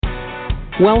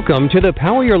Welcome to the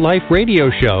Power Your Life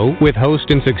radio show with host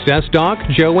and success doc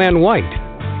Joanne White.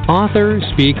 Author,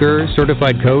 speaker,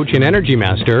 certified coach, and energy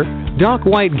master, Doc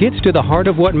White gets to the heart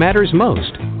of what matters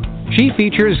most. She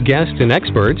features guests and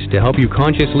experts to help you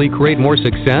consciously create more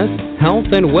success,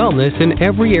 health, and wellness in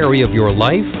every area of your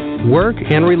life, work,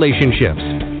 and relationships.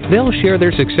 They'll share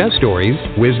their success stories,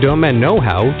 wisdom, and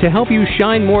know-how to help you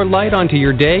shine more light onto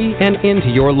your day and into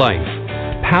your life.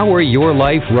 Power your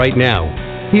life right now.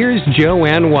 Here's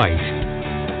Joanne White.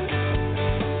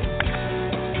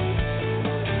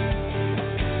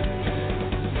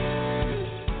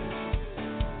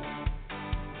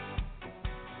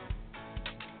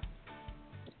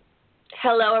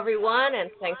 Hello, everyone, and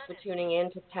thanks for tuning in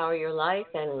to Power Your Life.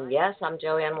 And yes, I'm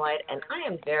Joanne White, and I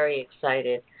am very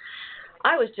excited.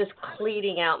 I was just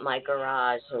cleaning out my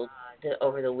garage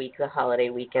over the holiday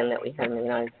weekend that we had in the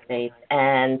United States,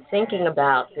 and thinking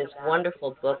about this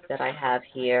wonderful book that I have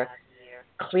here,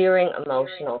 Clearing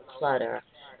Emotional Clutter.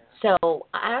 So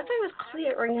as I was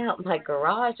clearing out my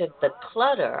garage of the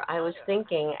clutter, I was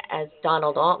thinking, as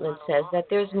Donald Altman says, that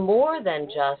there's more than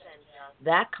just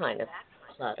that kind of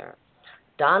clutter.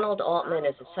 Donald Altman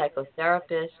is a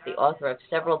psychotherapist, the author of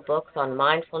several books on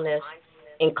mindfulness,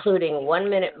 including 1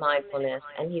 Minute Mindfulness,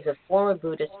 and he's a former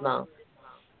Buddhist monk.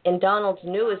 In Donald's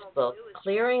newest book,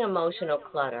 Clearing Emotional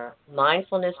Clutter,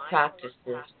 Mindfulness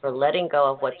Practices for Letting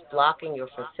Go of What's Blocking Your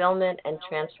Fulfillment and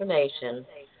Transformation,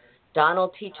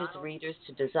 Donald teaches readers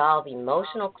to dissolve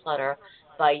emotional clutter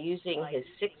by using his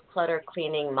 6 clutter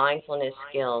cleaning mindfulness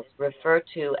skills, referred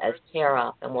to as Pair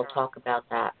Up, and we'll talk about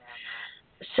that.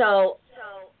 So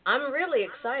I'm really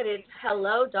excited.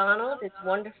 Hello, Donald. It's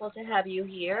wonderful to have you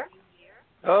here.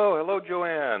 Oh, hello,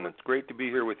 Joanne. It's great to be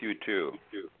here with you, too.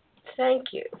 Thank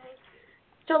you.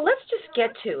 So let's just get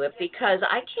to it, because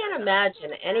I can't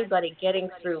imagine anybody getting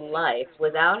through life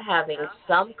without having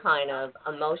some kind of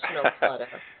emotional clutter,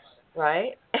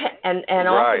 right? And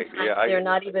right. Oftentimes they're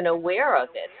not even aware of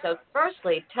it. So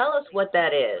firstly, tell us what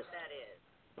that is.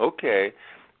 Okay.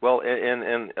 Well,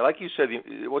 and like you said,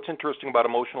 what's interesting about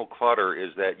emotional clutter is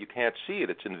that you can't see it.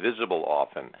 It's invisible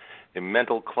often. A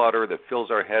mental clutter that fills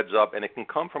our heads up, and it can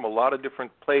come from a lot of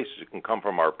different places. It can come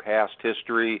from our past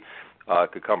history.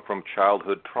 It could come from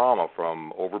childhood trauma,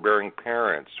 from overbearing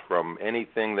parents, from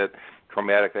anything that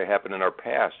traumatic that happened in our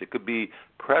past. It could be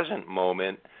present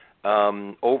moment,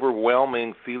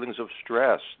 overwhelming feelings of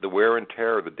stress, the wear and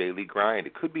tear of the daily grind.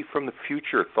 It could be from the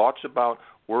future, thoughts about,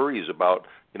 worries about,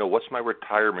 what's my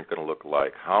retirement going to look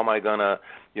like? How am I going to,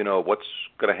 what's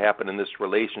going to happen in this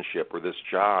relationship or this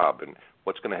job, and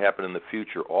what's going to happen in the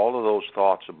future? All of those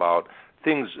thoughts about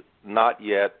things not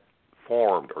yet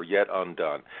formed or yet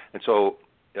undone. And so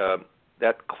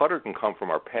that clutter can come from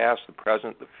our past, the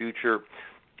present, the future,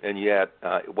 and yet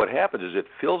what happens is it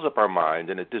fills up our mind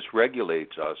and it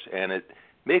dysregulates us, and it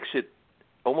makes it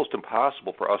almost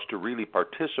impossible for us to really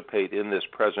participate in this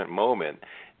present moment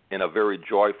in a very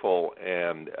joyful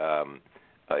and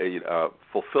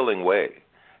fulfilling way.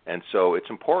 And so it's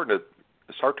important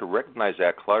to start to recognize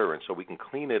that clutter, and so we can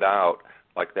clean it out,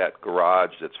 like that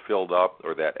garage that's filled up,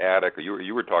 or that attic. Or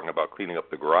you were talking about cleaning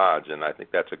up the garage, and I think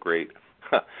that's a great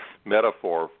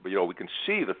metaphor. We can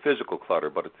see the physical clutter,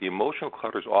 but the emotional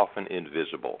clutter is often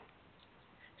invisible.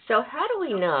 So how do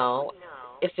we know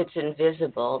if it's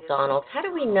invisible, Donald? How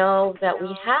do we know that we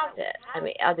have it? I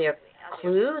mean, are there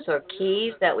clues or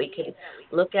keys that we can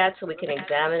look at so we can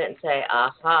examine it and say,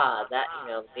 aha, that,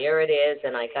 there it is,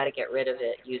 and I got to get rid of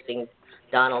it using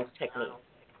Donald's technique?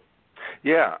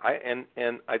 Yeah, I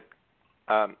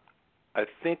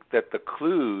think that the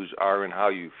clues are in how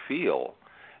you feel.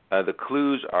 The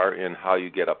clues are in how you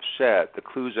get upset. The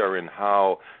clues are in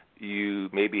how you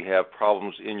maybe have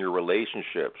problems in your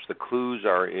relationships. The clues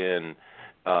are in,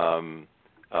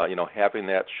 having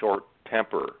that short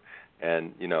temper.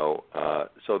 And,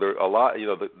 so there are a lot,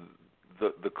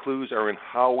 the clues are in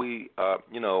how we,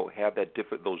 have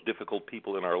those difficult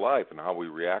people in our life and how we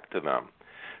react to them.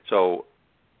 So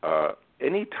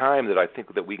any time that I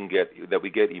think that we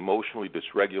get emotionally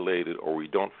dysregulated, or we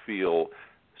don't feel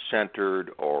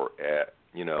centered or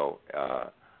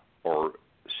or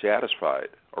satisfied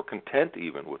or content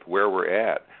even with where we're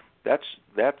at, that's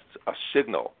a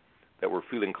signal that we're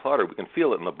feeling clutter. We can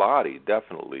feel it in the body,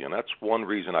 definitely, and that's one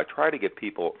reason I try to get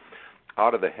people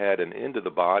out of the head and into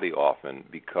the body often,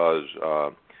 because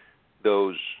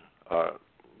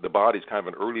the body's kind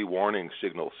of an early warning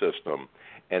signal system,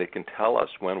 and it can tell us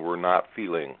when we're not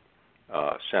feeling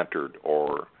centered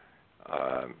or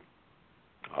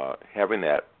having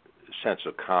that sense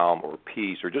of calm or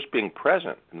peace, or just being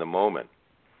present in the moment.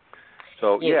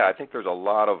 So I think there's a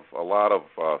lot of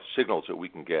signals that we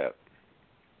can get.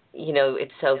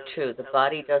 it's so true. The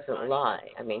body doesn't lie.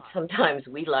 I mean, sometimes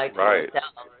we lie to Right.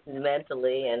 ourselves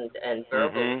mentally and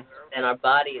verbally, Mhm. and our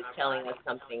body is telling us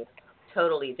something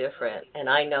totally different. And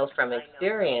I know from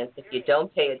experience, if you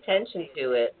don't pay attention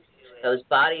to it, those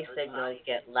body signals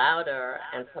get louder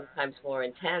and sometimes more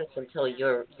intense until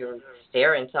you're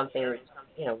staring something,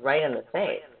 right in the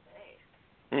face.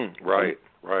 And Right.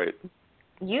 Right.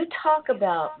 you talk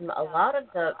about a lot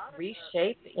of the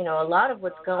reshape, a lot of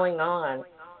what's going on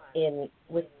in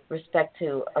with respect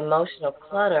to emotional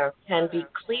clutter can be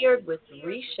cleared with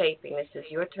reshaping. This is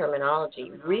your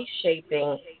terminology,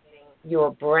 reshaping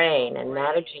your brain and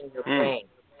managing your Mm. brain.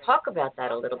 Talk about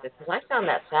that a little bit because I found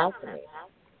that fascinating.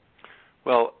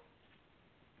 Well,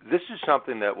 this is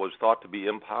something that was thought to be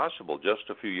impossible just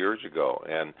a few years ago,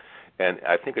 and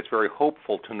I think it's very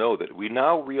hopeful to know that we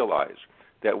now realize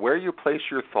that where you place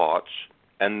your thoughts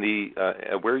and the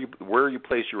where you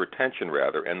place your attention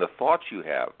rather, and the thoughts you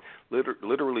have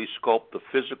literally sculpt the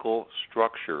physical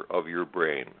structure of your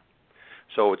brain.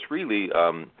 So it's really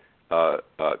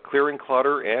clearing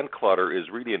clutter, and clutter is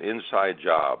really an inside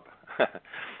job,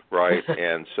 right?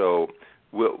 And so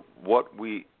what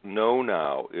we know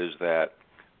now is that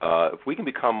if we can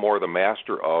become more the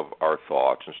master of our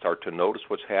thoughts and start to notice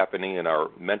what's happening in our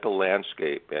mental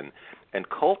landscape and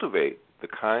cultivate the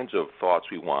kinds of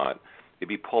thoughts we want,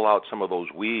 maybe pull out some of those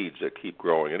weeds that keep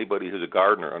growing. Anybody who's a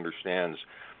gardener understands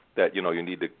that you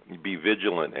need to be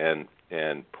vigilant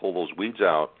and pull those weeds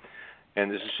out.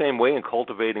 And it's the same way in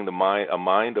cultivating a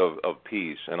mind of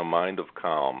peace and a mind of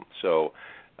calm. So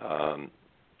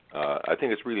I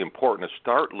think it's really important to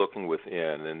start looking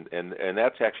within, and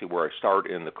that's actually where I start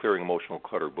in the Clearing Emotional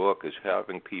Clutter book, is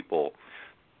having people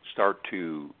start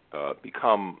to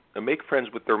make friends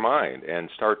with their mind and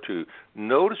start to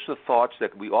notice the thoughts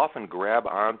that we often grab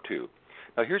onto.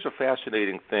 Now, here's a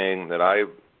fascinating thing that I've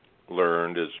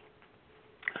learned is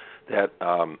that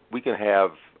we can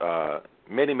have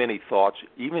many, many thoughts,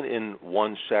 even in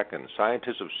 1 second.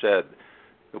 Scientists have said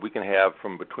that we can have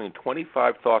from between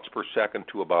 25 thoughts per second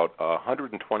to about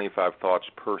 125 thoughts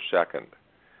per second.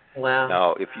 Wow.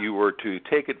 Now, if you were to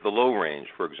take it the low range,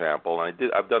 for example,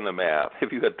 and I've done the math,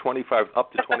 if you had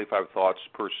up to 25 thoughts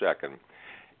per second,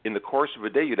 in the course of a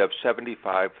day you'd have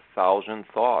 75,000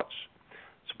 thoughts.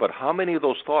 But how many of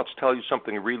those thoughts tell you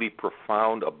something really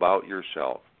profound about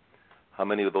yourself? How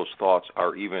many of those thoughts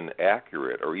are even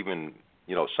accurate or even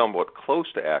somewhat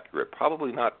close to accurate?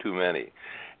 Probably not too many.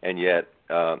 And yet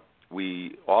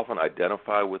we often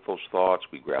identify with those thoughts,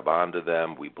 we grab onto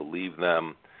them, we believe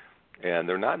them, and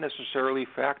they're not necessarily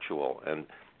factual. And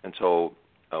so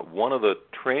one of the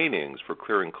trainings for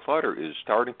clearing clutter is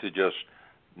starting to just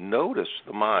notice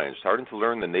the mind, starting to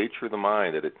learn the nature of the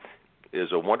mind, that it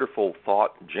is a wonderful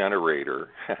thought generator.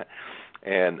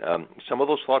 And some of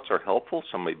those thoughts are helpful,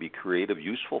 some may be creative,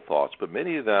 useful thoughts, but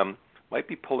many of them might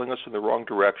be pulling us in the wrong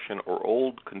direction, or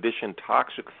old, conditioned,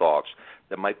 toxic thoughts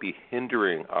that might be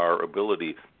hindering our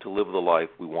ability to live the life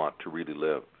we want to really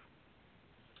live.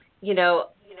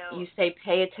 You say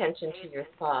pay attention to your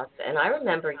thoughts, and I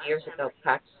remember years ago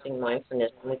practicing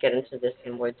mindfulness, and we'll get into this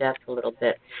in more depth a little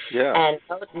bit, Yeah. and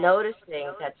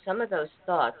noticing that some of those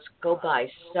thoughts go by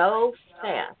so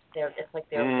fast. It's like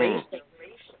they're racing.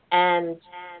 And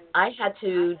I had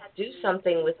to do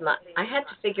something I had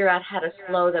to figure out how to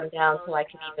slow them down so I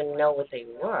could even know what they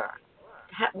were.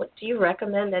 Do you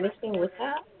recommend anything with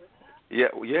that? Yeah.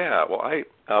 Well,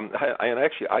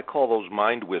 I call those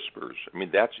mind whispers. I mean,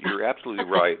 you're absolutely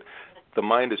right. The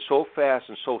mind is so fast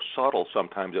and so subtle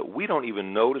sometimes that we don't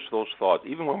even notice those thoughts,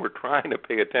 even when we're trying to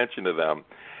pay attention to them.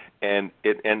 And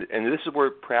this is where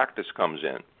practice comes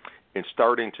in.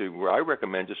 Where I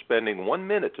recommend just spending 1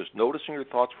 minute, just noticing your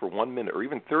thoughts for 1 minute or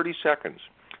even 30 seconds.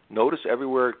 Notice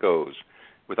everywhere it goes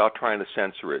without trying to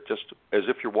censor it, just as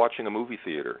if you're watching a movie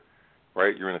theater,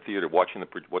 right? You're in a theater watching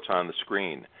what's on the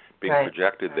screen being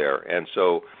projected there. And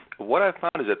so what I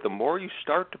found is that the more you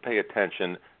start to pay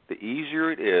attention, the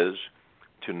easier it is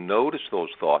to notice those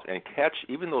thoughts and catch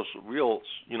even those real,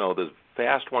 the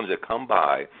fast ones that come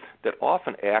by that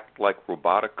often act like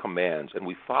robotic commands, and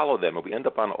we follow them and we end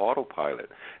up on autopilot.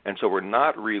 And so we're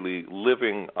not really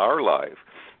living our life,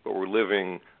 but we're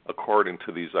living according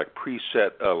to these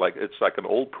preset, it's like an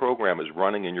old program is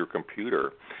running in your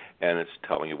computer and it's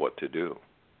telling you what to do.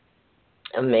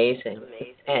 Amazing.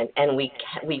 And we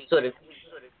sort of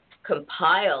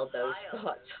compile those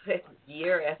thoughts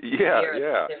year after year.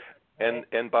 Yeah.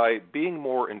 And by being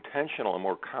more intentional and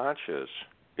more conscious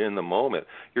in the moment,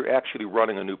 you're actually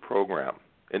running a new program.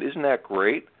 And isn't that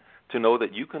great to know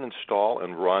that you can install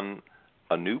and run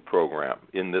a new program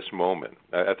in this moment?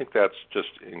 I think that's just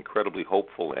incredibly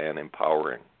hopeful and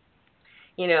empowering.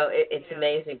 It's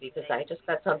amazing because I just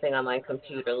got something on my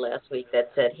computer last week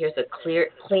that said, here's a clear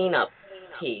cleanup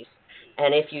piece.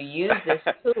 And if you use this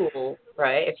tool,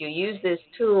 right, if you use this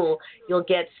tool, you'll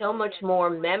get so much more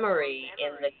memory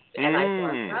and I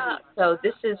thought, wow, so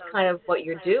this is kind of what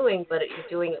you're doing, but you're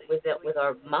doing it with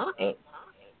our mind.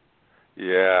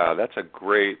 Yeah, that's a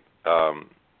great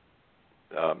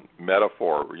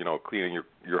metaphor, cleaning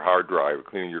your hard drive,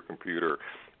 cleaning your computer.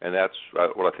 And that's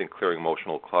what I think clearing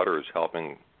emotional clutter is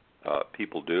helping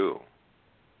people do.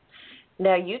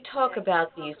 Now, you talk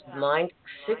about these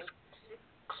 6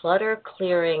 clutter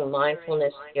clearing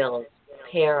mindfulness skills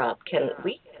pair up. Can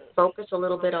we focus a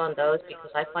little bit on those because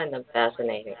I find them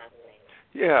fascinating?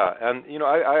 Yeah, and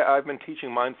I've been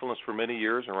teaching mindfulness for many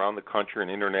years around the country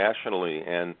and internationally,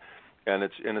 and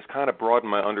it's kind of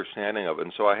broadened my understanding of it.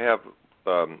 And so I have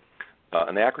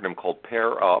an acronym called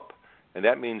PAIR UP, and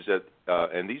that means that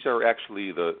and these are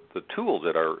actually the tools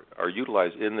that are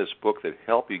utilized in this book that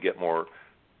help you get more,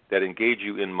 that engage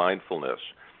you in mindfulness.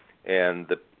 And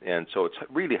so it's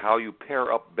really how you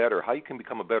pair up better, how you can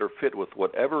become a better fit with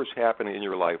whatever is happening in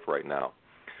your life right now.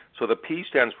 So the P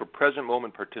stands for present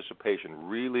moment participation,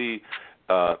 really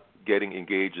getting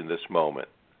engaged in this moment,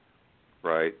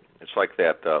 right? It's like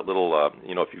that little,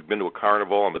 if you've been to a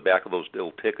carnival, on the back of those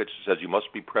little tickets it says you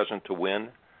must be present to win.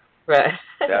 Right.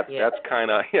 That's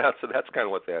kind of so that's kind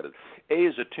of what that is. A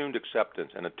is attuned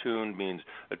acceptance, and attunement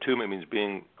means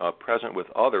being present with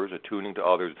others, attuning to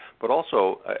others, but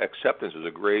also acceptance is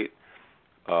a great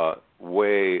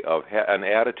way of an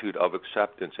attitude of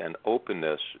acceptance and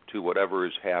openness to whatever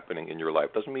is happening in your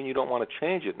life. Doesn't mean you don't want to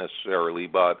change it necessarily,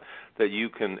 but that you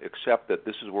can accept that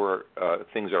this is where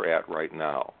things are at right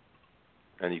now,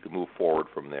 and you can move forward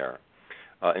from there.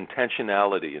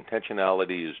 Intentionality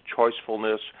is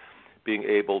choicefulness, being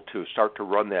able to start to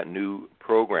run that new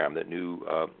program, that new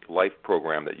life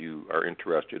program that you are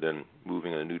interested in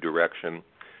moving in a new direction.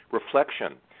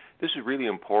 Reflection. This is really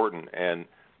important, and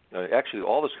actually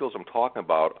all the skills I'm talking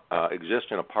about exist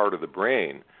in a part of the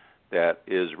brain that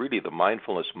is really the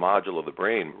mindfulness module of the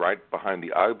brain right behind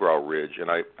the eyebrow ridge, and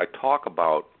I talk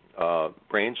about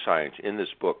brain science in this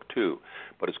book too,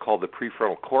 but it's called the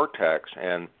prefrontal cortex,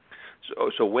 and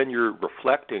so when you're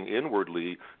reflecting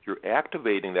inwardly, you're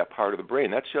activating that part of the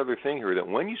brain. That's the other thing here, that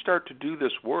when you start to do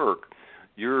this work,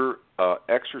 you're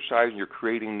exercising, you're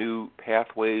creating new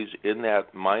pathways in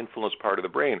that mindfulness part of the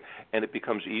brain, and it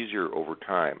becomes easier over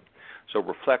time. So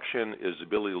reflection is the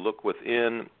ability to look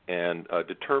within and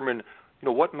determine,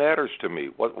 what matters to me,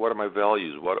 what are my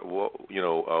values, what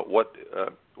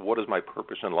is my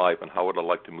purpose in life, and how would I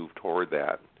like to move toward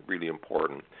that? Really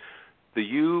important. The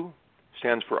U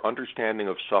stands for understanding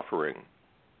of suffering.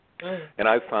 And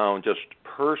I've found just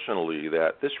personally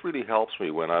that this really helps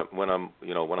me when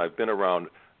I've been around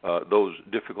those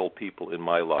difficult people in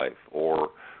my life, or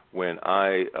when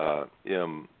I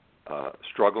am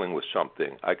struggling with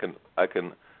something. I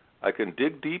can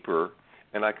dig deeper,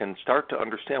 and I can start to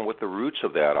understand what the roots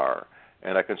of that are.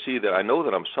 And I can see that I know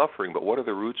that I'm suffering, but what are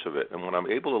the roots of it? And when I'm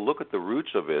able to look at the roots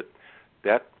of it,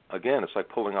 that, again, it's like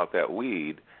pulling out that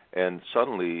weed, and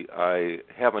suddenly I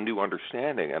have a new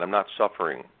understanding, and I'm not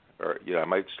suffering. Or I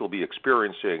might still be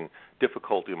experiencing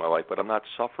difficulty in my life, but I'm not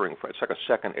suffering. It's like a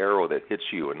second arrow that hits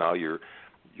you, and now you're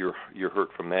hurt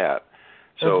from that.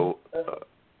 So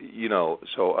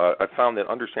I found that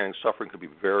understanding suffering can be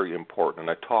very important,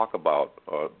 and I talk about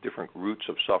different roots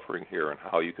of suffering here and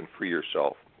how you can free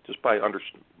yourself just by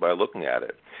looking at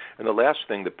it. And the last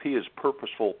thing, the P, is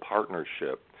purposeful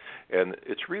partnership, and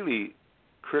it's really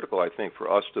critical, I think,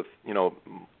 for us to,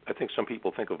 I think some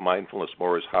people think of mindfulness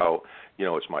more as how,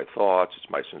 it's my thoughts, it's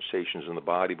my sensations in the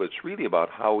body, but it's really about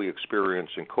how we experience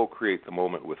and co-create the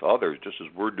moment with others, just as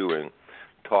we're doing,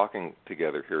 talking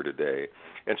together here today,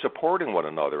 and supporting one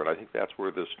another. And I think that's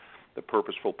where the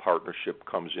purposeful partnership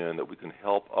comes in, that we can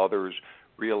help others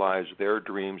realize their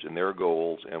dreams and their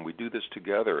goals, and we do this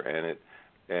together, and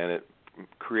it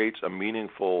creates a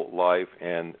meaningful life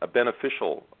and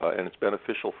it's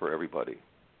beneficial for everybody.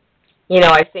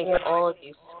 I think that all of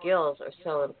these skills are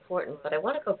so important, but I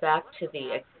want to go back to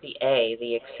the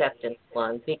acceptance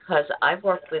one, because I've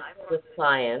worked with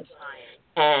clients,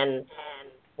 and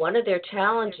one of their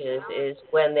challenges is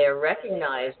when they're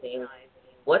recognizing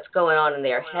what's going on in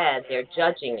their head, they're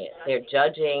judging it. They're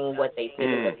judging what they did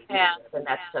in the past, and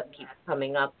that stuff keeps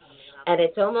coming up. And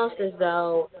it's almost as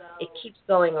though it keeps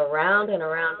going around and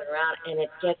around and around, and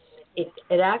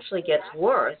it actually gets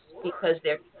worse because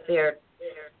they're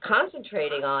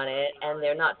concentrating on it and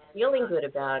they're not feeling good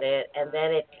about it, and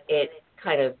then it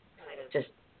kind of just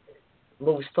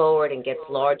moves forward and gets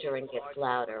larger and gets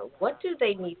louder. What do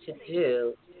they need to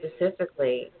do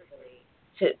specifically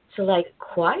to like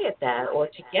quiet that or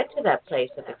to get to that place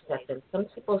of acceptance. Some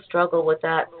people struggle with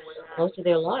that most of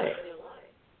their life.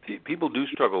 People do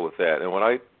struggle with that, and what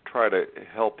I try to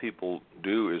help people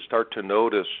do is start to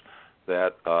notice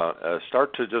that,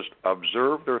 start to just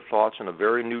observe their thoughts in a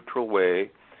very neutral way,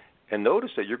 and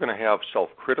notice that you're going to have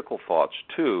self-critical thoughts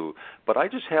too, but I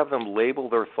just have them label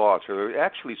their thoughts. There's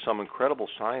actually some incredible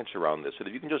science around this, that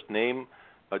if you can just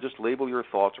just label your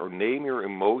thoughts or name your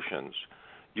emotions,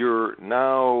 you're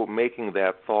now making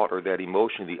that thought or that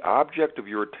emotion the object of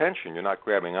your attention. You're not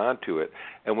grabbing onto it.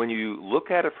 And when you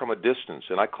look at it from a distance,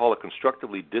 and I call it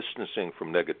constructively distancing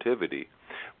from negativity,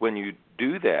 when you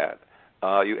do that,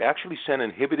 you actually send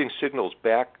inhibiting signals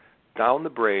back down the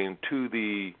brain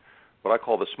to what I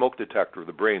call the smoke detector of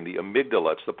the brain, the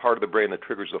amygdala. It's the part of the brain that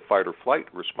triggers the fight or flight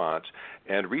response.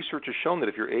 And research has shown that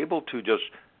if you're able to just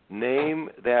name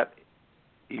that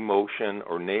emotion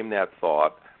or name that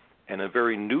thought in a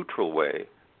very neutral way,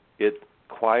 it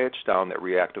quiets down that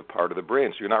reactive part of the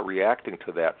brain, so you're not reacting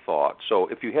to that thought. So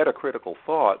if you had a critical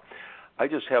thought, I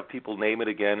just have people name it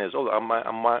again as,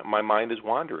 my mind is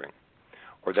wandering,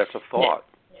 or that's a thought.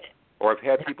 Or I've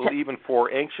had people even for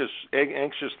anxious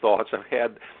thoughts.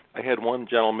 I had one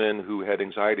gentleman who had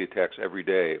anxiety attacks every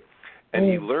day, and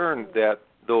he learned that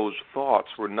those thoughts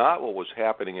were not what was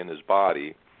happening in his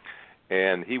body,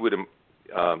 and he would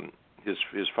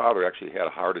his father actually had a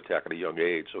heart attack at a young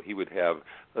age, so he would have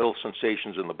little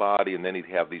sensations in the body, and then he'd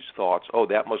have these thoughts,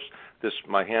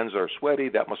 my hands are sweaty,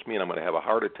 that must mean I'm going to have a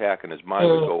heart attack, and his mind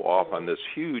would go off on this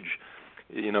huge,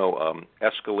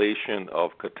 escalation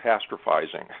of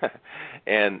catastrophizing.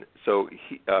 And so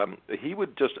he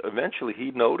would just, eventually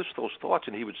he'd notice those thoughts,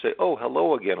 and he would say, "Oh,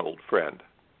 hello again, old friend."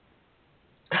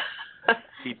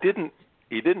 He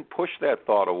didn't push that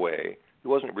thought away. He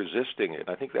wasn't resisting it.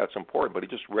 I think that's important, but he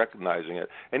just recognizing it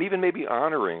and even maybe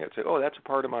honoring it. Say, "Oh, that's a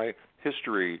part of my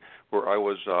history where I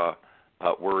was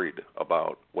worried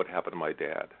about what happened to my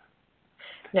dad."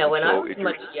 Now, when I was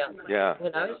much younger,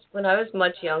 when I was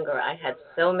much younger, I had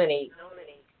so many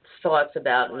thoughts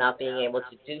about not being able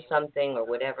to do something or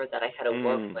whatever that I had to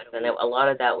work with, and a lot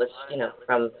of that was,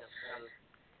 from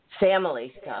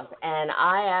family stuff. And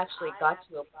I actually got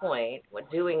to a point,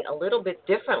 doing a little bit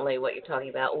differently what you're talking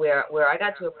about, where I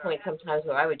got to a point sometimes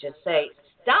where I would just say,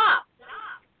 "Stop."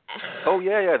 Oh,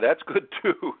 yeah, that's good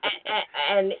too.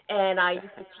 and I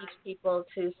used to teach people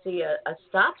to see a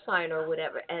stop sign or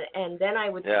whatever, and then I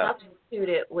would substitute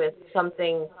it with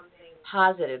something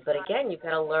positive. But again, you've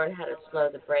got to learn how to slow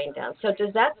the brain down. So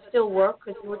does that still work?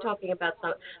 Because we're talking about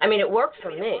it worked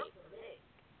for me.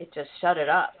 It just shut it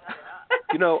up.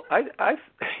 I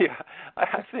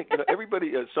think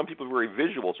everybody. Some people are very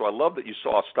visual, so I love that you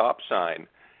saw a stop sign,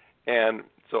 and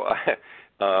so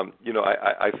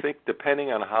I think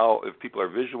depending on if people are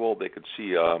visual, they could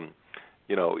see.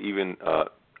 Even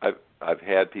I've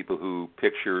had people who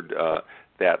pictured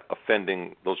that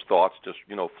offending those thoughts just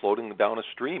floating down a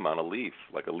stream on a leaf,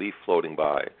 like a leaf floating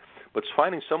by. But it's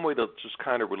finding some way to just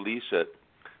kind of release it,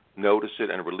 notice it,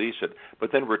 and release it,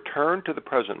 but then return to the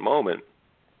present moment.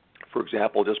 For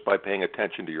example, just by paying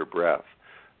attention to your breath.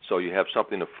 So you have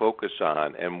something to focus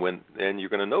on, and you're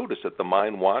going to notice that the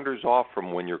mind wanders off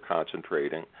from when you're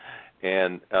concentrating.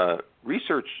 And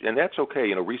research, and that's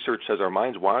okay. Research says our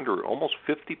minds wander almost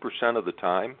 50% of the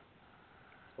time.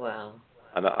 Wow.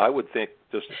 And I would think,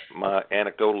 just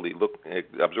anecdotally,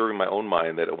 observing my own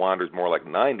mind, that it wanders more like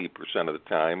 90% of the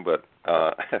time. But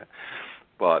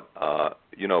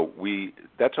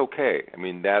that's okay.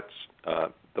 That's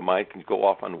the mind can go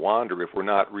off and wander if we're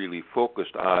not really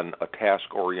focused on a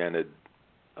task-oriented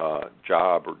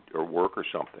job or work or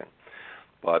something.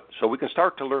 But so we can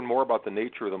start to learn more about the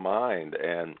nature of the mind,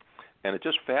 and it's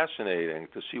just fascinating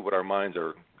to see what our minds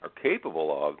are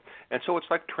capable of. And so it's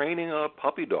like training a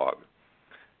puppy dog.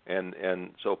 And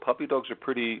so puppy dogs are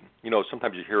pretty,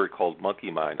 sometimes you hear it called monkey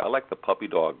mind. I like the puppy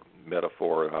dog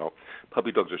metaphor, how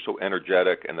puppy dogs are so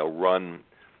energetic, and they'll run.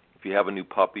 If you have a new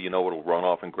puppy, it'll run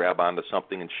off and grab onto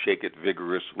something and shake it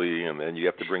vigorously, and then you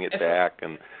have to bring it back,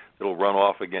 and it'll run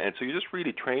off again. And so you're just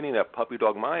really training that puppy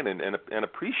dog mind and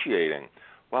appreciating,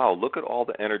 wow, look at all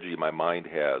the energy my mind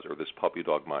has, or this puppy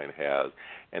dog mind has,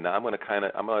 and I'm going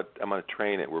to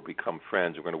train it. We'll become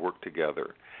friends. We're going to work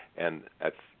together, and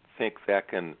I think that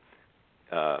can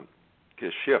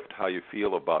shift how you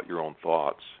feel about your own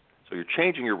thoughts. So you're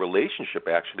changing your relationship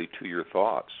actually to your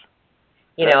thoughts.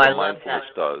 I love that.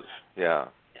 Does. Yeah.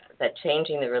 That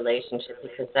changing the relationship,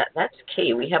 because that's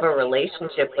key. We have a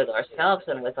relationship with ourselves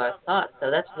and with our thoughts,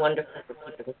 so that's wonderful for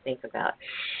people to think about.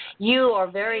 You are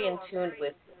very in tune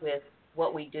with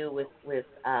what we do with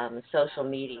social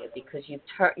media, because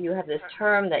you have this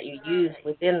term that you use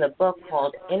within the book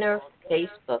called inner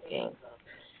Facebooking.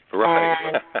 Right.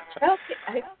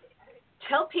 And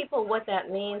tell people what that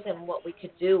means and what we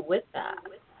could do with that.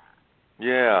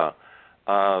 Yeah.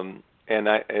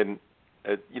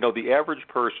 The average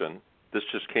person, this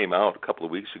just came out a couple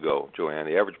of weeks ago, Joanne,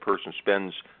 the average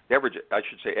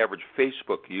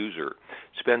Facebook user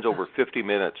spends over 50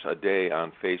 minutes a day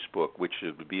on Facebook, which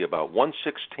would be about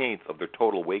 1/16 of their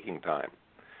total waking time.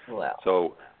 Wow.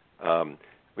 So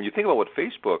when you think about what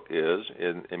Facebook is,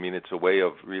 it's a way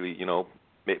of really,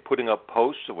 putting up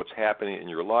posts of what's happening in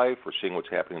your life or seeing what's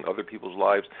happening in other people's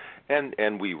lives,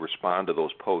 and we respond to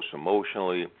those posts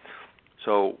emotionally.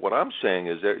 So what I'm saying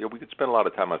is that we could spend a lot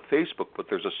of time on Facebook, but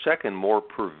there's a second, more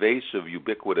pervasive,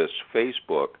 ubiquitous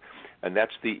Facebook, and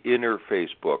that's the inner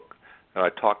Facebook. And I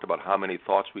talked about how many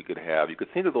thoughts we could have. You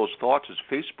could think of those thoughts as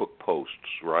Facebook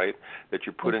posts, right, that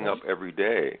you're putting up every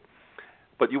day.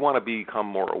 But you want to become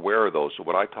more aware of those. So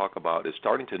what I talk about is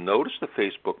starting to notice the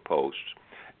Facebook posts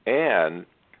and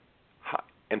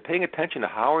paying attention to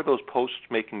how are those posts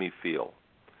making me feel.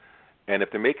 And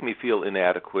if they're making me feel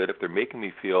inadequate, if they're making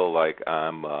me feel like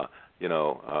I'm,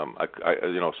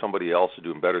 somebody else is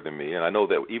doing better than me, and I know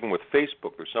that even with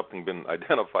Facebook, there's something been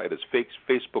identified as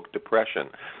Facebook depression,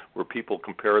 where people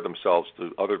compare themselves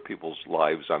to other people's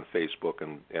lives on Facebook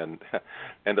and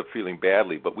end up feeling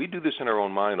badly. But we do this in our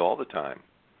own mind all the time.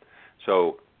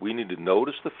 So we need to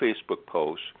notice the Facebook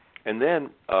posts and then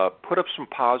put up some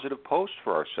positive posts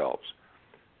for ourselves,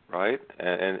 right?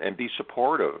 And be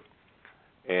supportive.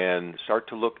 And start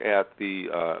to look at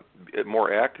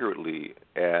more accurately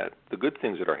at the good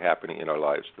things that are happening in our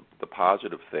lives, the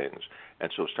positive things,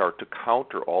 and so start to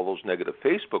counter all those negative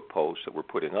Facebook posts that we're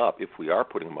putting up, if we are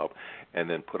putting them up, and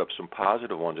then put up some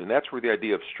positive ones. And that's where the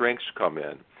idea of strengths come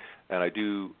in. And I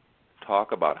do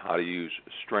talk about how to use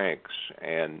strengths,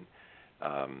 and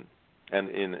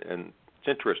it's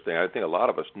interesting. I think a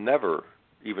lot of us never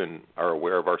even are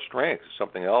aware of our strengths.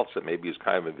 Something else that maybe is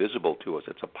kind of invisible to us.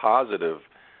 It's a positive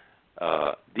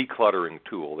decluttering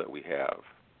tool that we have.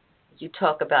 You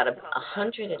talk about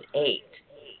 108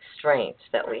 strengths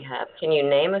that we have. Can you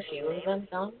name a few of them,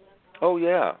 Don? Oh,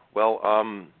 yeah. Well,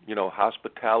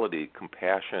 hospitality,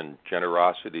 compassion,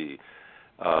 generosity,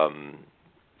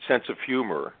 sense of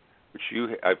humor, which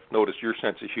I've noticed your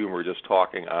sense of humor just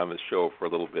talking on this show for a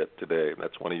little bit today.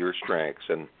 That's one of your strengths.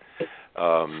 And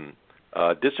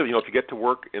if you get to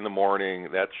work in the morning,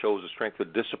 that shows a strength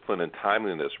of discipline and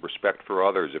timeliness, respect for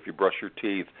others. If you brush your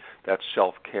teeth, that's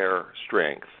self-care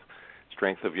strength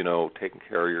of, taking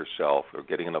care of yourself or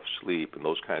getting enough sleep and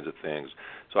those kinds of things.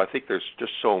 So I think there's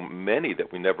just so many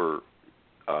that we never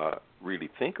really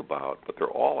think about, but they're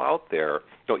all out there.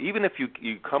 Even if you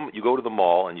go to the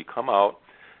mall and you come out,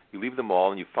 you leave the mall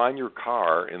and you find your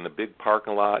car in the big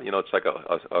parking lot, it's like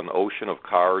an ocean of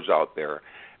cars out there.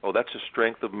 Oh, that's a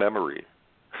strength of memory.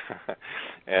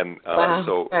 And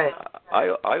so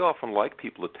I often like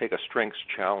people to take a strengths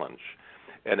challenge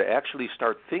and to actually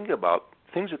start thinking about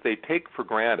things that they take for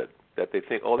granted, that they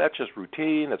think, oh, that's just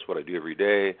routine, that's what I do every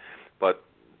day, but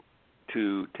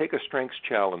to take a strengths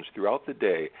challenge throughout the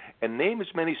day and name as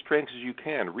many strengths as you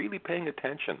can, really paying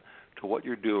attention to what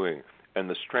you're doing and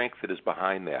the strength that is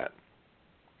behind that.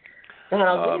 And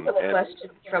I'll give you a question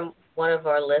from one of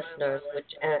our listeners,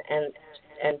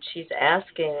 and she's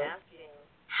asking,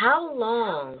 how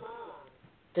long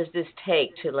does this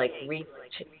take to reach?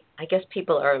 I guess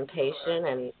people are impatient,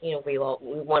 and we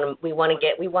want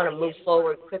to move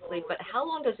forward quickly. But how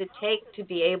long does it take to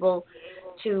be able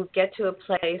to get to a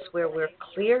place where we're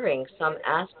clearing some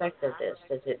aspect of this?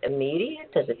 Is it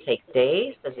immediate? Does it take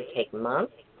days? Does it take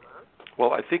months?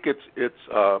 Well, I think it's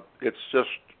just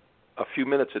a few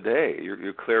minutes a day.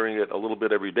 You're clearing it a little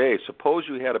bit every day. Suppose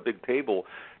you had a big table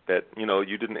that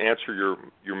you didn't answer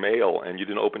your mail and you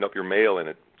didn't open up your mail and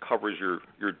it covers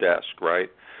your desk, right?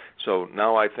 So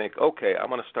now I think, okay, I'm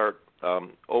going to start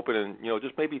opening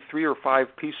just maybe 3 or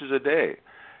 5 pieces a day,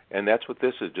 and that's what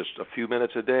this is, just a few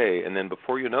minutes a day. And then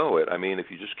before you know it,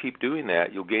 if you just keep doing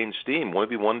that, you'll gain steam.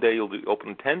 Maybe one day you'll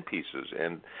open 10 pieces,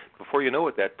 and before you know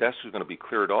it, that desk is going to be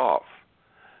cleared off.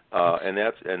 And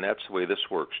that's the way this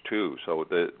works too. So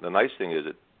the nice thing is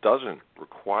it doesn't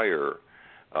require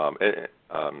a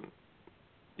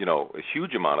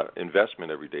huge amount of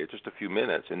investment every day. It's just a few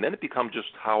minutes, and then it becomes just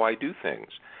how I do things.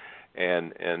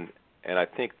 And I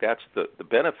think that's the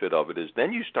benefit of it is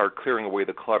then you start clearing away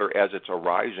the clutter as it's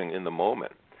arising in the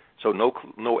moment. So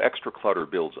no extra clutter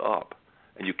builds up,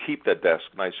 and you keep that desk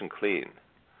nice and clean.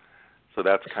 So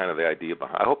that's kind of the idea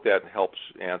behind. I hope that helps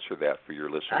answer that for your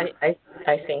listeners. I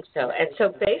think so. And so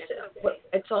basically,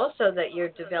 it's also that you're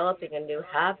developing a new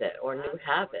habit or new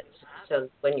habits. So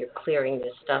when you're clearing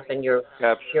this stuff in your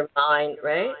mind,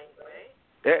 right?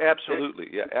 Yeah, absolutely.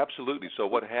 Yeah, absolutely. So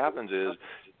what happens is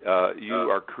you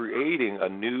are creating a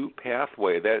new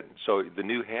pathway. So the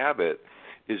new habit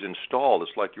is installed.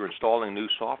 It's like you're installing new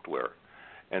software.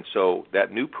 And so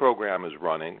that new program is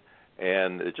running,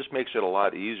 and it just makes it a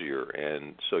lot easier.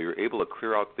 And so you're able to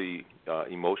clear out the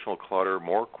emotional clutter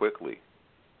more quickly,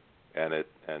 and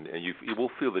you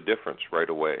will feel the difference right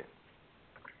away.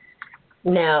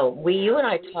 Now, you and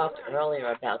I talked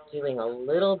earlier about doing a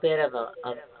little bit of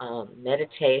a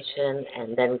meditation,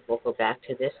 and then we'll go back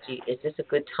to this. Is this a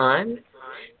good time?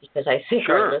 Because I think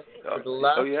our listeners would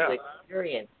love to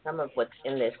experience some of what's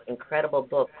in this incredible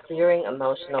book, Clearing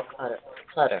Emotional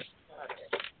Clutter.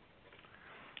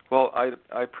 Well,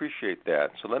 I appreciate that.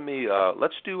 So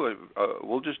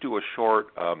we'll just do a short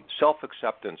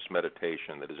self-acceptance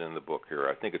meditation that is in the book here.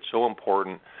 I think it's so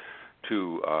important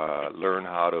to learn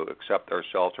how to accept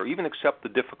ourselves, or even accept the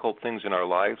difficult things in our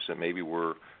lives that maybe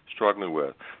we're struggling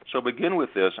with. So begin with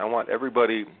this. I want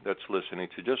everybody that's listening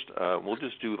to we'll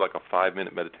just do like a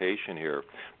 5-minute meditation here.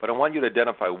 But I want you to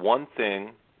identify one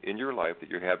thing in your life that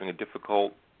you're having a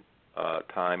difficult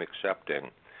time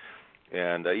accepting.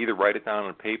 And either write it down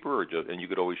on paper, and you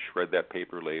could always shred that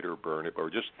paper later, burn it, or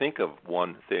just think of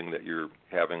one thing that you're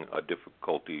having a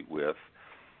difficulty with.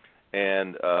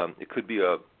 And it could be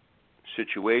a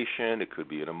situation, it could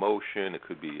be an emotion, it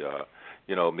could be,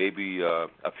 maybe a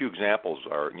few examples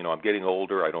are, I'm getting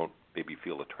older, I don't maybe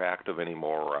feel attractive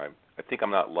anymore, or I think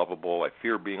I'm not lovable, I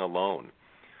fear being alone.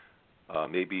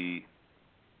 Maybe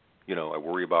I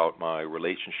worry about my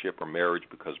relationship or marriage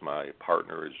because my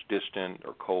partner is distant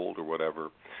or cold or whatever.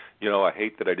 I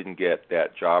hate that I didn't get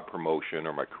that job promotion,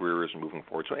 or my career isn't moving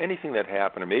forward. So anything that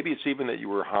happened, or maybe it's even that you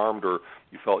were harmed or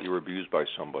you felt you were abused by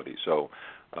somebody. So,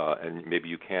 and maybe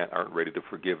you aren't ready to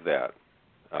forgive that.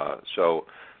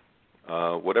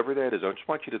 Whatever that is, I just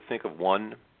want you to think of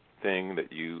one thing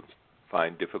that you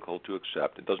find difficult to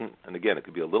accept. And again, it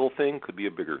could be a little thing, could be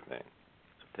a bigger thing.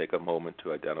 So take a moment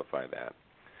to identify that.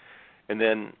 And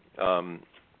then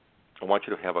I want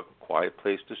you to have a quiet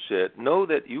place to sit. Know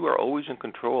that you are always in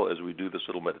control as we do this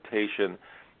little meditation.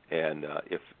 And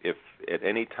if at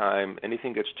any time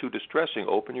anything gets too distressing,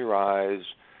 open your eyes.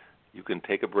 You can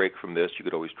take a break from this. You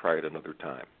could always try it another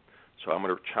time. So I'm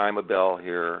going to chime a bell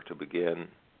here to begin.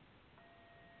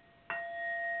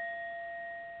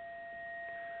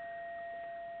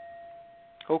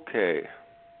 Okay.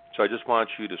 So I just want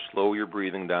you to slow your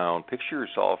breathing down. Picture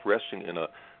yourself resting in a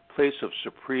place of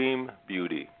supreme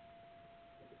beauty,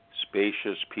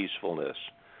 spacious peacefulness.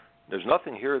 There's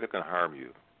nothing here that can harm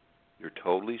you. You're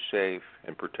totally safe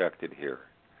and protected here.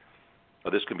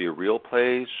 Now, this can be a real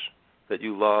place that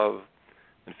you love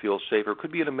and feel safe, or it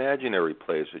could be an imaginary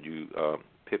place that you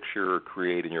picture or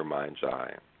create in your mind's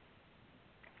eye.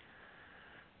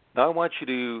 Now I want you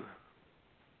to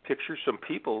picture some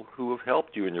people who have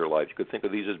helped you in your life. You could think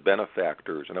of these as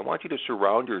benefactors. And I want you to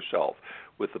surround yourself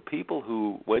with the people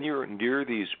who, when you're near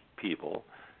these people,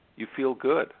 you feel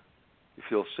good. You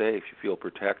feel safe. You feel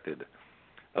protected.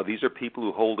 These are people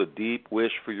who hold a deep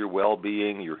wish for your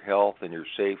well-being, your health, and your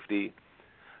safety.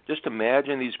 Just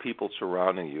imagine these people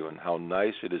surrounding you and how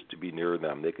nice it is to be near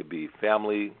them. They could be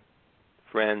family,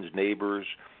 friends, neighbors.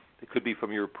 They could be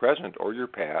from your present or your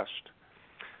past.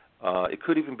 It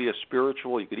could even be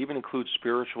you could even include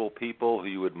spiritual people who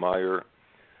you admire.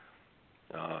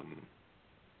 And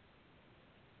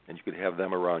you could have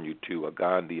them around you too, a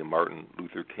Gandhi, a Martin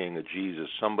Luther King, a Jesus,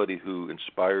 somebody who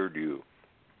inspired you.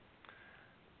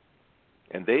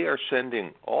 And they are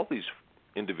sending, all these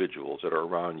individuals that are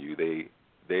around you, they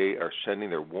are sending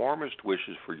their warmest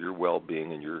wishes for your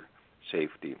well-being and your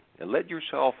safety. And let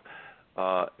yourself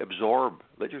allow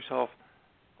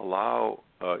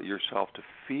yourself to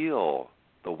feel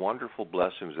the wonderful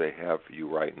blessings they have for you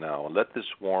right now. And let this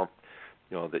warmth,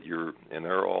 and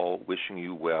they're all wishing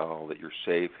you well, that you're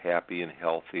safe, happy, and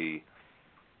healthy,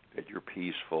 that you're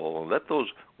peaceful. And let those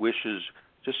wishes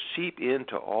just seep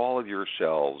into all of your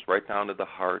cells, right down to the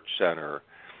heart center,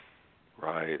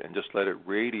 right? And just let it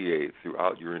radiate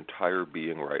throughout your entire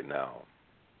being right now.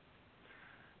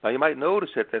 Now, you might notice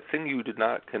that thing you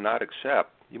cannot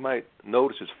accept, you might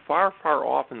notice it's far, far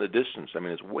off in the distance. I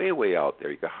mean, it's way, way out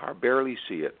there. You can barely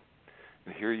see it.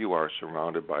 And here you are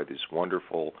surrounded by this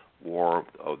wonderful warmth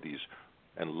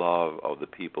and love of the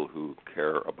people who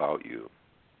care about you.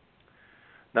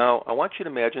 Now, I want you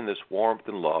to imagine this warmth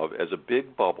and love as a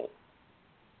big bubble,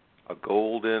 a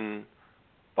golden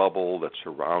bubble that's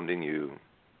surrounding you.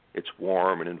 It's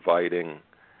warm and inviting.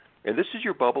 And this is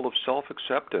your bubble of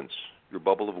self-acceptance, your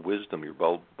bubble of wisdom, your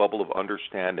bubble of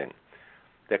understanding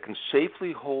that can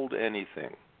safely hold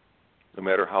anything, no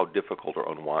matter how difficult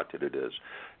or unwanted it is.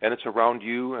 And it's around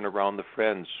you and around the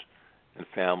friends and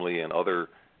family and other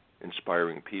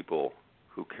inspiring people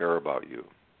who care about you.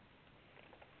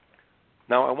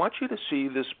 Now, I want you to see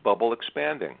this bubble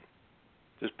expanding.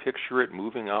 Just picture it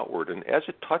moving outward. And as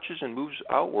it touches and moves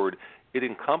outward, it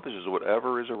encompasses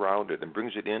whatever is around it and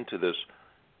brings it into this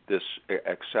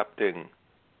accepting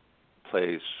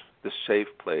place, this safe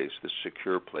place, this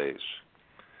secure place.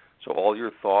 So all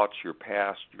your thoughts, your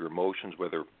past, your emotions,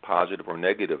 whether positive or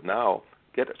negative, now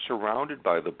get surrounded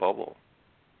by the bubble.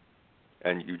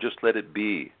 And you just let it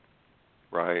be,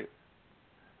 right?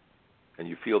 And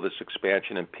you feel this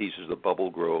expansion and peace as the bubble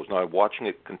grows. Now I'm watching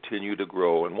it continue to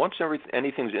grow. And once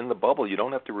anything's in the bubble, you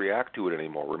don't have to react to it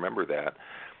anymore. Remember that.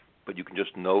 But you can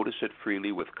just notice it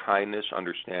freely with kindness,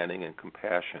 understanding, and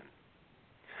compassion.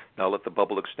 Now let the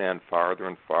bubble expand farther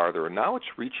and farther. And now it's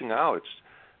reaching out. It's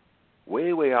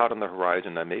way, way out on the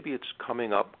horizon. Now maybe it's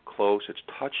coming up close. It's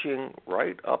touching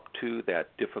right up to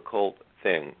that difficult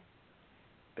thing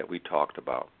that we talked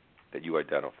about, that you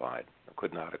identified,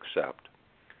 could not accept.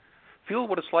 Feel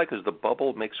what it's like as the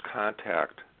bubble makes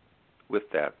contact with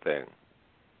that thing.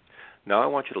 Now I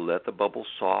want you to let the bubble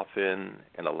soften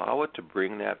and allow it to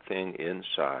bring that thing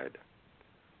inside.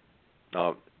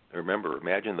 Now remember,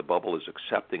 imagine the bubble is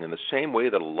accepting in the same way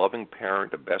that a loving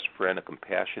parent, a best friend, a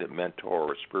compassionate mentor,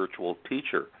 or a spiritual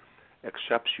teacher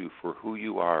accepts you for who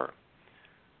you are.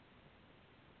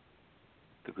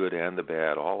 The good and the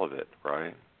bad, all of it,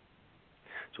 right?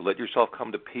 So let yourself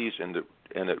come to peace and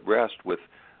at rest with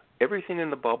everything in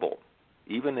the bubble,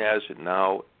 even as it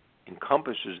now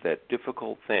encompasses that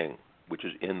difficult thing which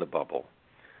is in the bubble.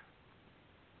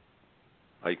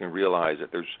 Now you can realize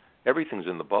that everything's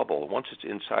in the bubble. Once it's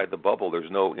inside the bubble, there's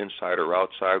no inside or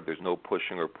outside. There's no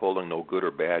pushing or pulling, no good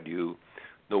or bad you,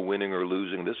 no winning or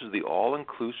losing. This is the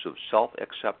all-inclusive,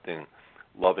 self-accepting,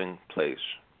 loving place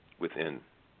within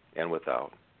and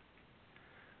without.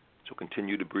 So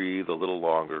continue to breathe a little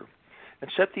longer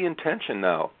and set the intention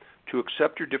now to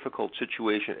accept your difficult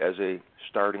situation as a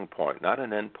starting point, not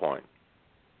an end point.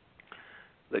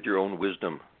 Let your own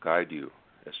wisdom guide you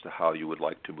as to how you would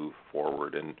like to move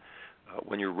forward. And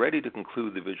when you're ready to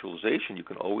conclude the visualization, you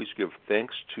can always give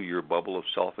thanks to your bubble of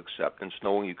self-acceptance,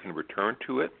 knowing you can return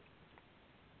to it.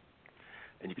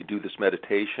 And you can do this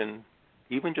meditation,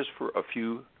 even just for a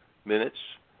few minutes,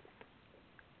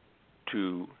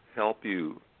 to help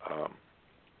you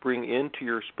bring into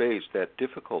your space that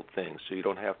difficult thing so you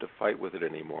don't have to fight with it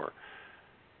anymore.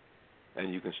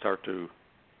 And you can start to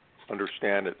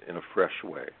understand it in a fresh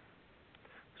way.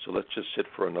 So let's just sit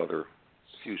for another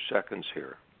few seconds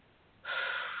here.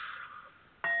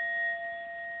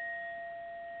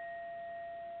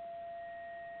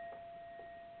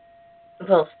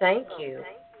 Well, thank you.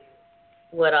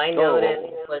 What I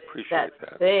noticed was that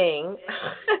thing,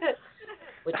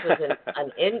 which was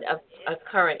a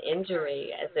current injury,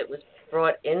 as it was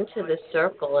brought into the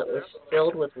circle, it was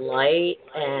filled with light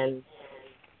and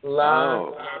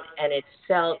love, and it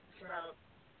felt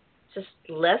just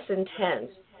less intense.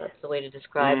 That's the way to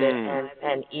describe it,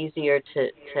 and easier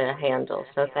to handle.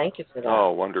 So thank you for that.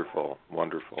 Oh, wonderful,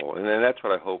 wonderful. And that's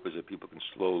what I hope is that people can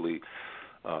slowly,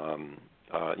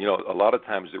 a lot of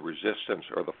times the resistance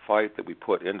or the fight that we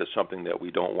put into something that we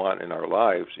don't want in our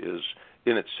lives is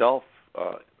in itself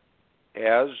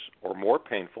as or more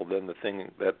painful than the thing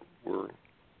that we're,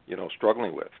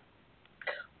 struggling with.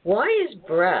 Why is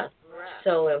breath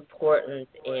so important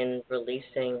in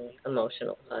releasing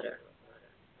emotional clutter?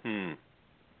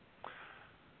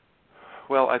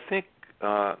 Well, I think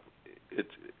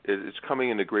it's coming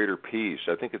into greater peace.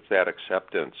 I think it's that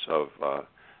acceptance of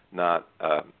not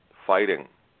fighting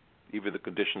even the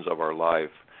conditions of our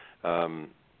life,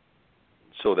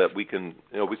 so that we can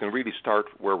really start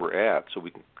where we're at, so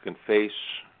we can face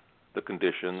the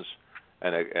conditions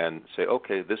and say,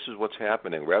 okay, this is what's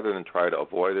happening, rather than try to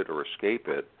avoid it or escape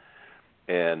it.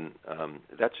 And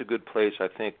that's a good place, I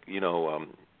think.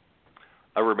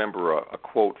 I remember a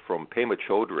quote from Pema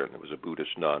Chodron, who was a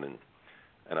Buddhist nun,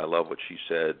 and I love what she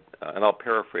said, and I'll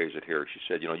paraphrase it here. She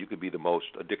said, you could be the most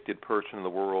addicted person in the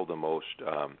world, the most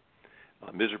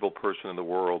miserable person in the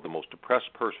world, the most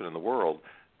depressed person in the world.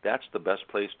 That's the best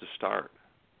place to start.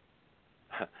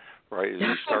 Right?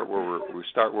 We start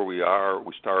where we are.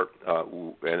 We start,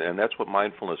 and that's what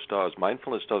mindfulness does.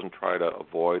 Mindfulness doesn't try to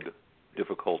avoid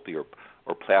difficulty or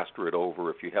plaster it over.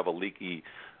 If you have a leaky,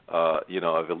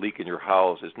 if a leak in your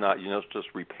house, it's not, just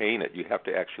repaint it. You have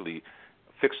to actually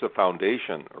fix the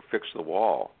foundation or fix the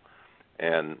wall.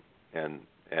 and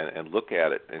look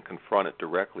at it and confront it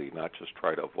directly, not just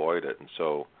try to avoid it. And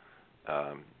so,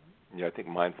 I think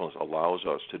mindfulness allows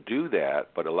us to do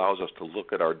that, but allows us to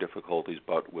look at our difficulties,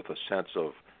 but with a sense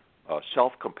of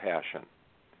self-compassion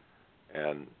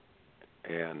and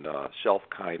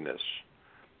self-kindness,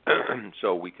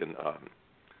 so we can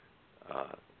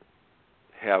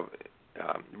have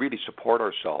really support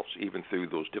ourselves even through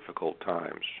those difficult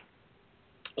times.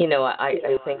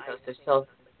 I think those are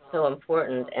so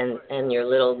important, and your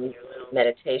little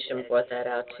meditation brought that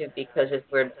out too, because if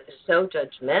we're so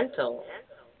judgmental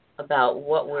about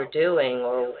what we're doing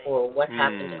or what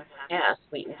happened in the past,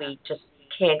 we just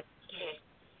can't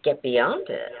get beyond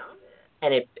it,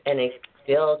 and it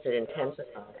builds, it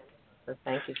intensifies. So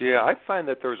thank you. Yeah, I find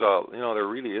that there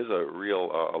really is a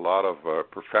lot of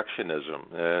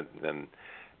perfectionism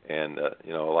and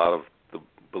a lot of the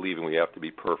believing we have to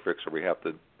be perfect, or we have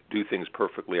to do things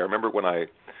perfectly. I remember when I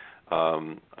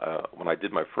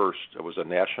did my first, it was a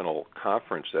national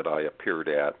conference that I appeared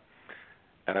at,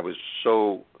 and I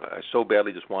so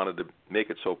badly just wanted to make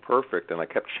it so perfect, and I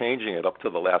kept changing it up to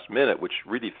the last minute, which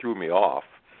really threw me off.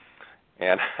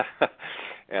 And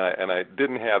and I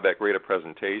didn't have that great a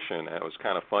presentation. And it was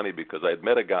kind of funny because I had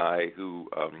met a guy who,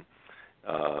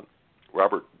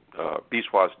 Robert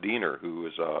Biswas-Diener, who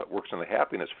works in the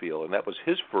happiness field, and that was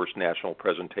his first national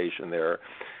presentation there.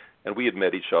 And we had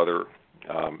met each other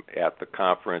at the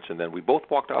conference, and then we both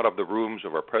walked out of the rooms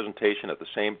of our presentation at the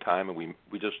same time, and we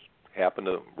just happened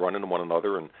to run into one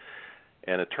another, and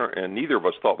neither of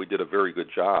us thought we did a very good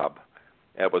job.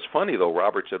 And it was funny, though.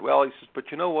 Robert said, well, he says,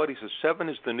 but you know what? He says, 7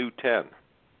 is the new 10.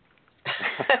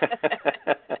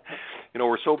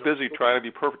 We're so busy trying to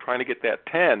be perfect, trying to get that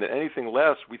 10, that anything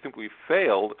less, we think we've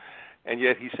failed. And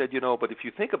yet he said, but if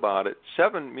you think about it,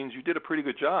 7 means you did a pretty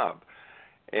good job.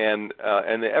 And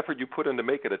the effort you put in to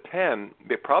make it a 10,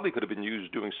 it probably could have been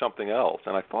used doing something else.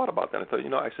 And I thought about that. I thought,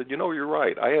 I said, you're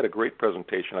right. I had a great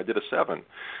presentation. I did a 7.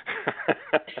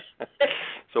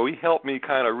 So he helped me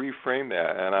kind of reframe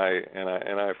that, and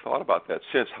I've thought about that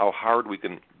since, how hard we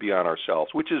can be on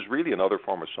ourselves, which is really another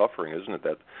form of suffering, isn't it?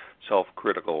 That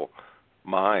self-critical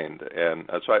mind. And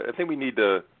so I think we need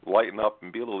to lighten up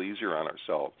and be a little easier on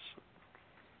ourselves.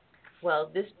 Well,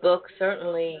 this book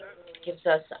certainly gives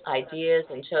us ideas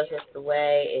and shows us the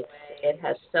way. It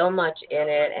has so much in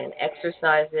it, and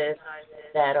exercises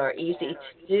that are easy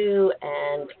to do.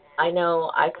 And I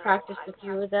know I practiced a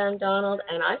few of them, Donald,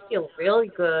 and I feel really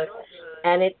good.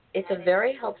 And it's a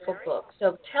very helpful book.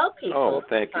 So tell people,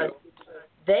 thank you.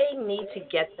 They need to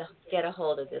get a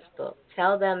hold of this book.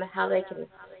 Tell them how they can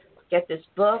get this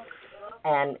book,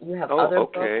 and you have other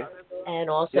books, and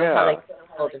also how they can get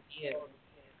a hold of you.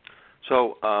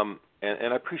 So,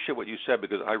 and I appreciate what you said,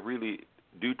 because I really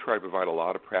do try to provide a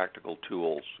lot of practical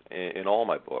tools in all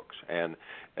my books. And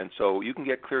so you can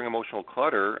get Clearing Emotional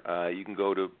Clutter. You can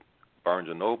go to Barnes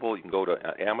 & Noble. You can go to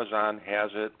Amazon,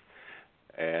 has it.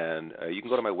 And you can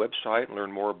go to my website and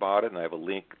learn more about it. And I have a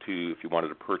link to, if you wanted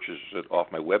to purchase it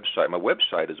off my website. My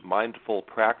website is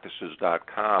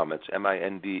mindfulpractices.com. It's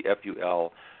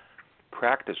MINDFUL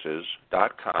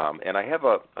practices.com, and I have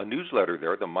a newsletter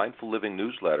there, the Mindful Living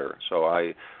newsletter. So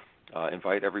I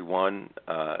invite everyone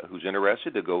who's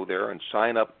interested to go there and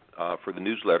sign up for the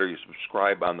newsletter. You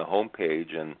subscribe on the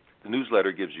homepage, and the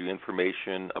newsletter gives you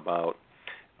information about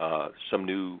some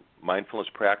new mindfulness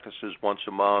practices once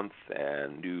a month,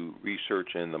 and new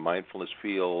research in the mindfulness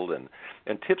field, and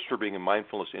tips for bringing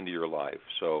mindfulness into your life.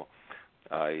 So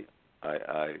I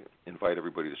invite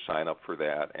everybody to sign up for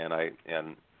that, and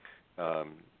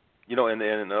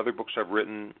in other books I've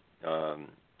written, I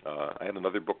had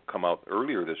another book come out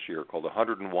earlier this year called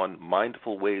 101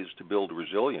 Mindful Ways to Build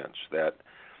Resilience. That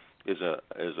is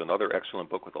another excellent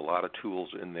book with a lot of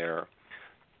tools in there.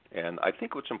 And I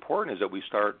think what's important is that we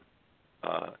start,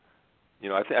 I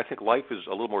think life is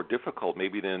a little more difficult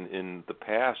maybe than in the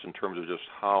past in terms of just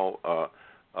how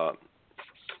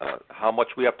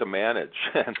much we have to manage,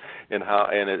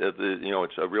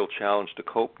 it's a real challenge to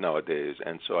cope nowadays.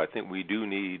 And so I think we do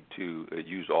need to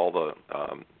use all the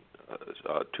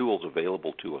tools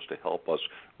available to us to help us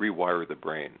rewire the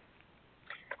brain.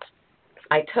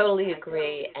 I totally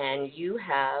agree, and you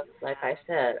have, like I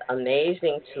said,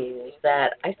 amazing tools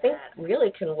that I think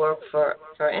really can work for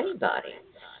anybody.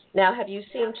 Now, have you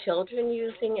seen children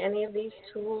using any of these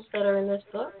tools that are in this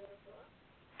book?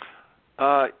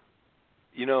 I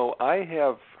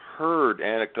have heard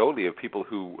anecdotally of people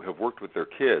who have worked with their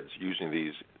kids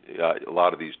using a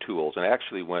lot of these tools. And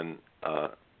actually, when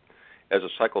as a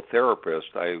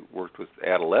psychotherapist, I worked with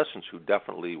adolescents who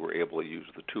definitely were able to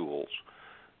use the tools.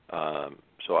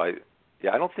 So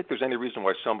I don't think there's any reason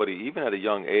why somebody, even at a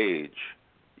young age,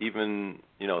 even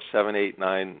 7, 8,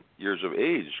 9 years of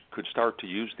age, could start to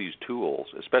use these tools,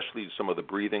 especially some of the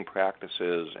breathing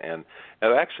practices. And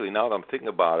actually, now that I'm thinking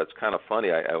about it, it's kind of funny.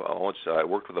 I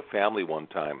worked with a family one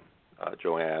time,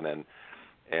 Joanne,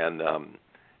 and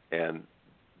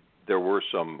there were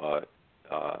some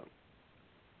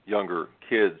younger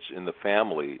kids in the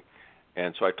family,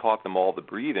 and so I taught them all the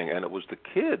breathing, and it was the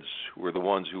kids who were the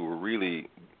ones who were really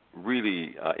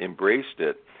embraced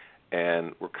it,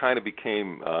 and were kind of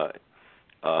became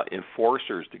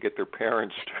enforcers to get their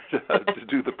parents to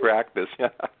do the practice.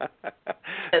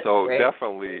 So great.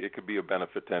 Definitely it could be a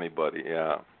benefit to anybody.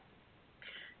 Yeah.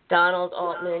 Donald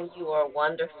Altman, you are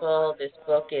wonderful. This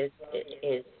book is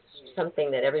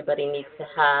something that everybody needs to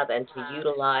have and to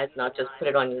utilize, not just put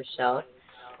it on your shelf.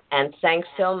 And thanks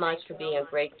so much for being a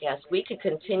great guest. We could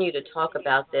continue to talk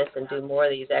about this and do more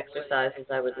of these exercises.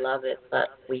 I would love it, but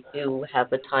we do have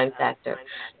the time factor.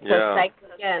 So thanks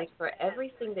again for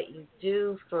everything that you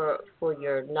do, for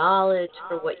your knowledge,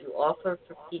 for what you offer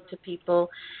to people,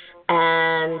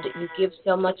 and you give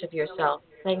so much of yourself.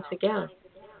 Thanks again.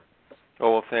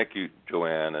 Oh, well, thank you,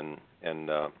 Joanne, and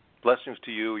blessings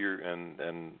to you.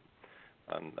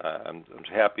 I'm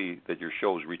happy that your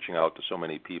show is reaching out to so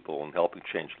many people and helping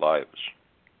change lives.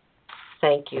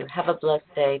 Thank you. Have a blessed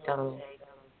day, Donald.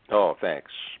 Oh, thanks.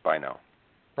 Bye now.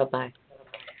 Bye-bye.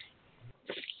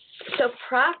 So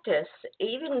practice,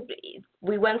 even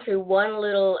we went through one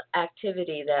little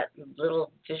activity, that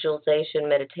little visualization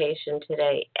meditation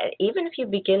today. Even if you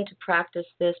begin to practice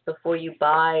this before you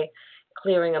buy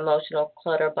Clearing Emotional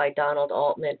Clutter by Donald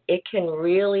Altman, it can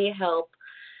really help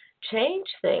change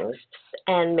things.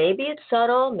 And maybe it's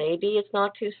subtle, maybe it's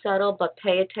not too subtle, but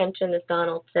pay attention, as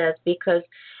Donald says, because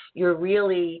you're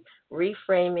really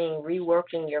reframing,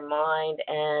 reworking your mind,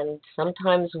 and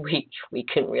sometimes we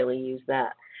can really use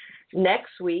that.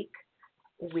 Next week,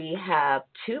 we have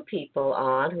two people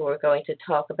on who are going to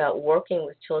talk about working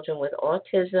with children with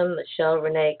autism, Michelle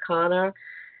Renee Connor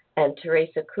and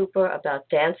Teresa Cooper, about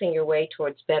dancing your way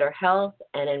towards better health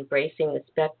and embracing the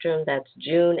spectrum. That's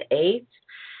June 8th.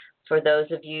 For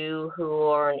those of you who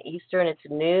are in Eastern, it's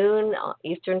noon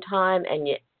Eastern time, and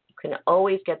you can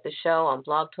always get the show on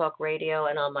Blog Talk Radio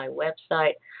and on my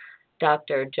website,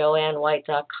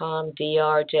 drjoannewhite.com,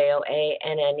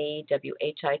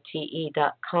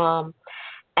 drjoannewhite.com.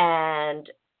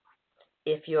 And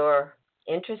if you're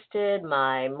interested,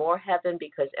 my More Heaven,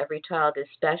 Because Every Child is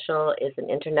Special, is an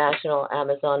international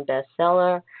Amazon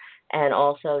bestseller, and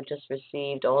also just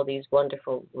received all these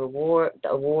wonderful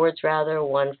awards,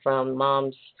 one from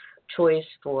Mom's Choice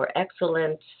for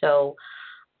Excellence. So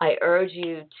I urge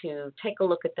you to take a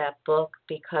look at that book,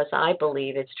 because I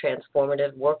believe it's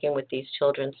transformative. Working with these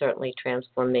children certainly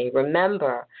transformed me.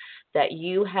 Remember that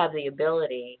you have the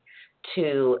ability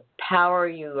to power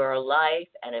your life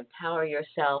and empower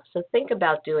yourself. So think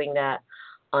about doing that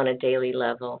on a daily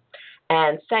level.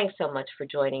 And thanks so much for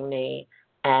joining me.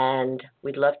 And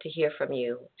we'd love to hear from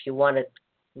you. If you want to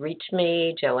reach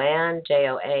me, Joanne,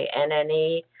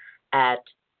 Joanne, at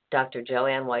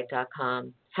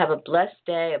drjoannewhite.com. Have a blessed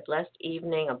day, a blessed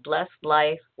evening, a blessed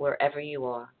life, wherever you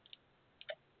are.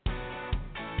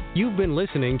 You've been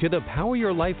listening to the Power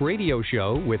Your Life radio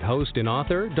show with host and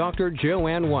author, Dr.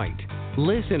 Joanne White.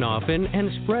 Listen often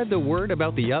and spread the word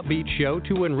about the upbeat show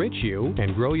to enrich you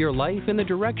and grow your life in the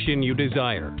direction you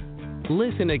desire.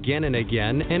 Listen again and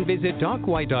again, and visit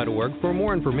docwhite.org for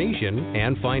more information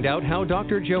and find out how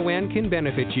Dr. Joanne can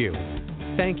benefit you.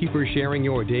 Thank you for sharing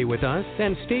your day with us,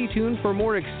 and stay tuned for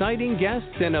more exciting guests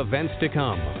and events to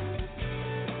come.